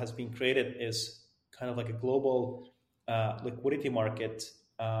background, what has been created is kind of like a global liquidity market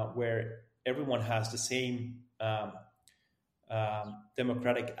where everyone has the same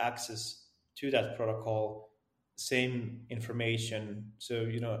democratic access to that protocol, same information. So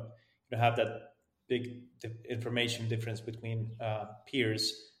you don't have that big information difference between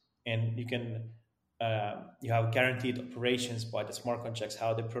peers, and you have guaranteed operations by the smart contracts,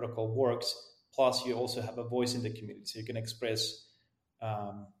 how the protocol works. Plus, you also have a voice in the community, so you can express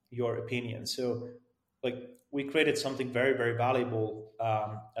your opinion. So, like, we created something very, very valuable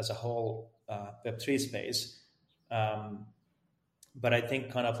as a whole Web3 space. But I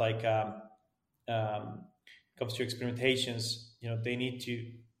think kind of like comes to experimentations, they need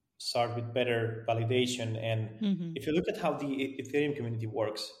to start with better validation. And if you look at how the Ethereum community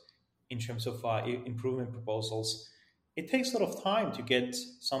works in terms of improvement proposals, it takes a lot of time to get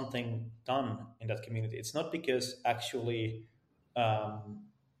something done in that community. It's not because actually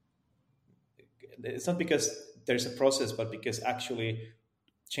it's not because there's a process, but because actually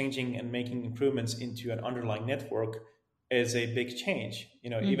changing and making improvements into an underlying network is a big change.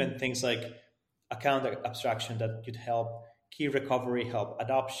 Even things like account abstraction that could help key recovery, help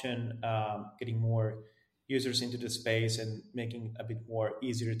adoption, getting more users into the space and making a bit more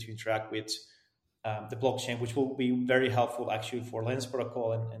easier to interact with the blockchain, which will be very helpful actually for Lens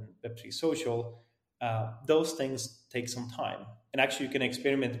Protocol and Web3 Social. Those things take some time. And actually you can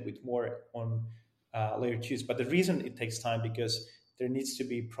experiment with more on layer 2s. But the reason it takes time because there needs to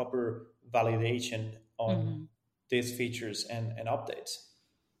be proper validation on these features and updates.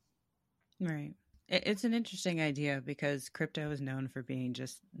 Right. It's an interesting idea because crypto is known for being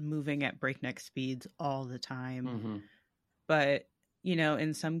just moving at breakneck speeds all the time. But,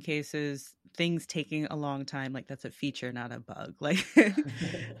 in some cases, things taking a long time, like that's a feature, not a bug. Like,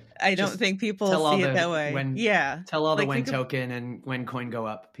 I don't think people see it that way. Tell all the when token and when coin go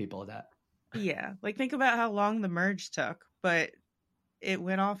up people that. Yeah. Like, think about how long the merge took, but it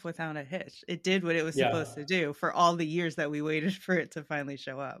went off without a hitch. It did what it was supposed to do for all the years that we waited for it to finally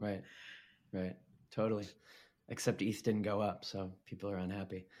show up. Right. Totally. Except ETH didn't go up, so people are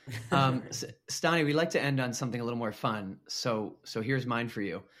unhappy. Stani, we like to end on something a little more fun. So here's mine for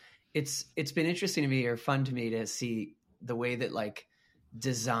you. It's been interesting to me, or fun to me, to see the way that like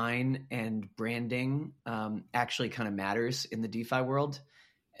design and branding actually kind of matters in the DeFi world.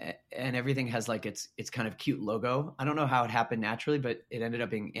 And everything has like its kind of cute logo. I don't know how it happened naturally, but it ended up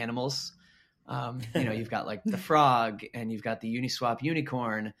being animals. You've got like the frog, and you've got the Uniswap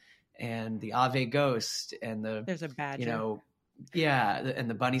unicorn, and the Aave ghost, and there's a badger. And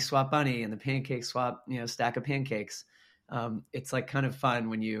the bunny swap bunny, and the pancake swap, stack of pancakes. It's like kind of fun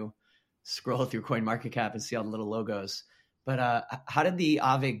when you scroll through CoinMarketCap and see all the little logos. But how did the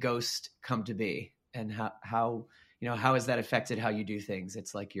Aave ghost come to be, and how has that affected how you do things?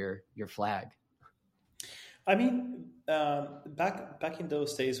 It's like your flag. I mean, back in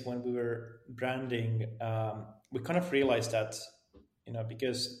those days when we were branding, we kind of realized that,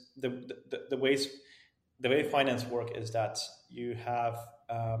 because the way finance work is that you have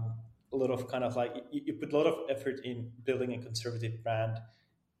a lot of kind of like you put a lot of effort in building a conservative brand,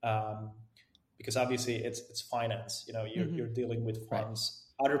 because obviously it's finance. You're dealing with funds.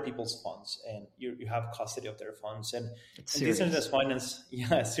 Other people's funds, and you have custody of their funds, and decentralized finance,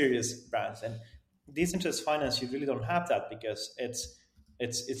 serious brands, and decentralized finance, you really don't have that because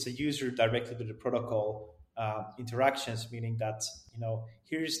it's a user directly to the protocol interactions, meaning that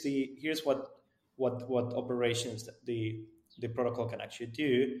here's what operations the protocol can actually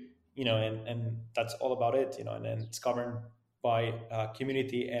do, and that's all about it, and then it's governed by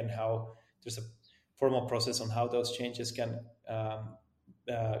community and how there's a formal process on how those changes can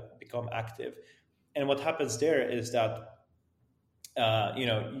become active. And what happens there is that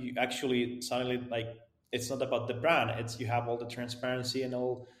you actually suddenly, like, it's not about the brand, it's you have all the transparency and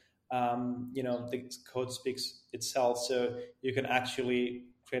all the code speaks itself, so you can actually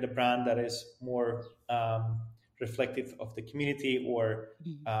create a brand that is more reflective of the community, or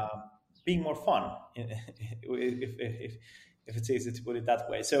being more fun, if it's easy to put it that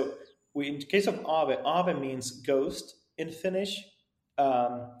way. So in the case of Aave means ghost in Finnish.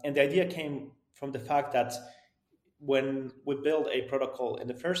 And the idea came from the fact that when we build a protocol in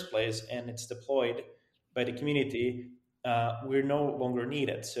the first place and it's deployed by the community, we're no longer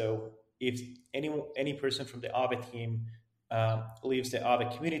needed. So if any person from the Aave team leaves the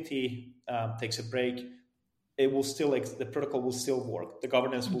Aave community, takes a break, it will still the protocol will still work. The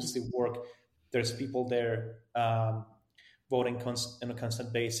governance will still work. There's people there voting on a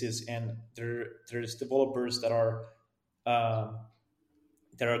constant basis, and there's developers that are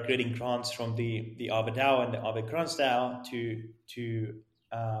creating grants from the Aave DAO and the Aave Grants DAO to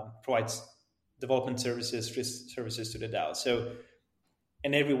provide development services, risk services to the DAO. So,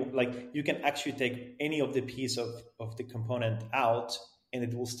 and you can actually take any of the piece of the component out, and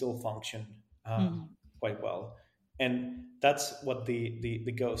it will still function quite well. And that's what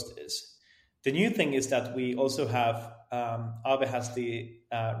the Ghost is. The new thing is that we also have Aave has the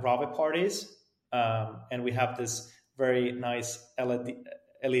Aave parties, and we have this very nice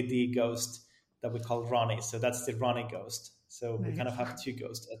LED ghost that we call Ronnie. So that's the Ronnie ghost. So we kind of have two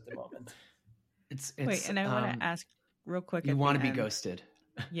ghosts at the moment. It's Wait, and I want to ask real quick. You want to be ghosted?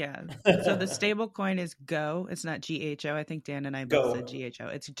 Yeah. So the stable coin is Go. It's not GHO. I think Dan and I both said GHO.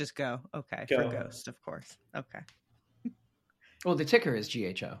 It's just Go. Okay. Go. For Ghost, of course. Okay. Well, the ticker is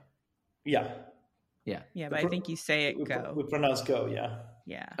GHO. Yeah. Yeah, but I think you say it Go. We pronounce Go, yeah.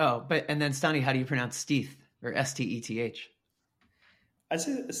 Yeah. Oh, and then Stani, how do you pronounce Steth or STETH?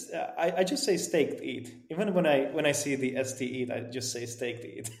 I just say staked ETH. Even when I see the STE, I just say staked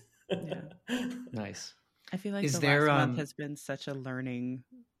ETH. Yeah. Nice. I feel like last month has been such a learning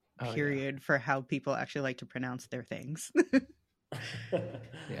period for how people actually like to pronounce their things.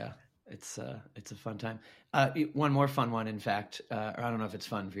 Yeah, it's a fun time. One more fun one, in fact, or I don't know if it's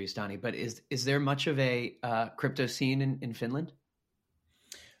fun for you, Stani, but is there much of a crypto scene in Finland?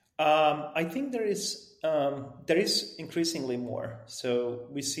 I think there is increasingly more. So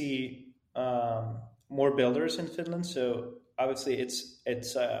we see more builders in Finland. So obviously,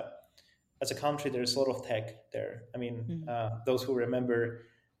 it's as a country, there's a lot of tech there. I mean, those who remember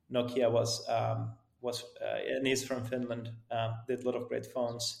Nokia was and is from Finland, did a lot of great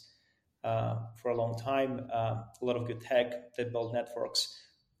phones for a long time, a lot of good tech. They built networks,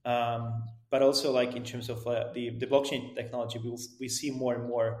 but also like in terms of the blockchain technology, we see more and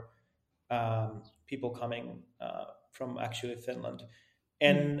more people coming from actually Finland.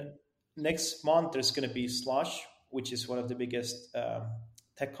 And next month there's going to be Slush, which is one of the biggest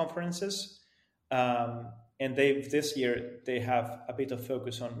tech conferences, and this year they have a bit of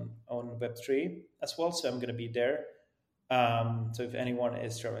focus on Web3 as well. So I'm going to be there. So if anyone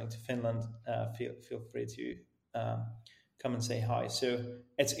is traveling to Finland, feel free to come and say hi. So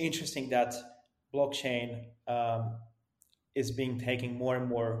it's interesting that blockchain is being taken more and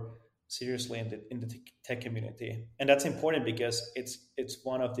more seriously in the tech community, and that's important because it's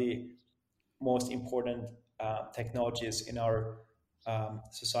one of the most important technologies in our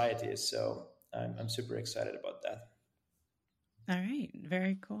societies. So I'm super excited about that. All right.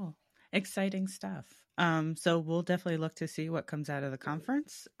 Very cool. Exciting stuff. So we'll definitely look to see what comes out of the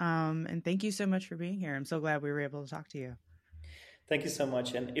conference. And thank you so much for being here. I'm so glad we were able to talk to you. Thank you so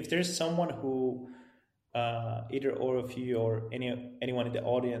much. And if there's someone who either all of you or anyone in the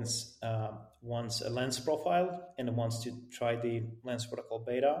audience wants a Lens profile and wants to try the Lens protocol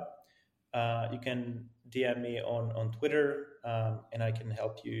beta, you can DM me on Twitter, and I can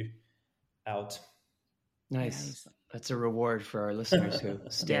help you out. Nice. That's a reward for our listeners who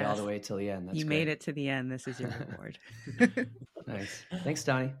stay all the way till the end. That's great. Made it to the end. This is your reward. Nice. Thanks,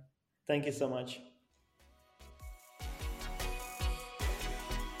 Stani. Thank you so much.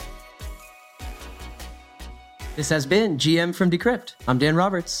 This has been GM from Decrypt. I'm Dan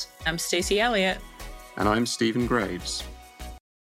Roberts. I'm Stacey Elliott. And I'm Stephen Graves.